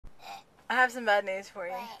I have some bad news for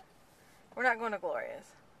you. What? We're not going to Gloria's.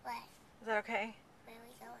 What? Is that okay? Where are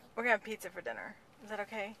we going? We're going to have pizza for dinner. Is that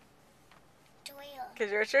okay? To where? Because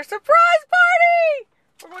you're at your surprise party!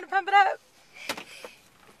 We're going to pump it up.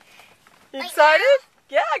 You excited?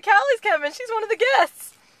 Yeah, Callie's coming. She's one of the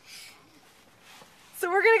guests. So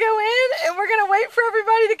we're going to go in and we're going to wait for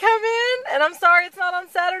everybody to come in. And I'm sorry it's not on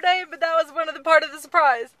Saturday, but that was one of the part of the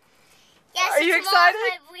surprise. Yes, are you excited?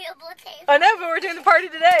 I know, but we're doing the party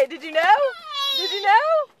today. Did you know? Did you know?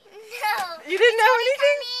 No. You didn't know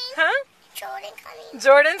anything? Huh? Jordan coming.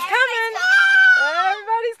 Jordan's coming.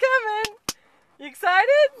 Everybody's coming. You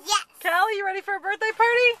excited? Yes. Callie, you ready for a birthday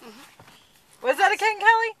party? Mm-hmm. Was that a cake,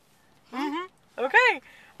 Callie? Mm-hmm. Okay.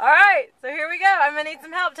 All right. So here we go. I'm going to need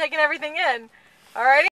some help taking everything in. All righty.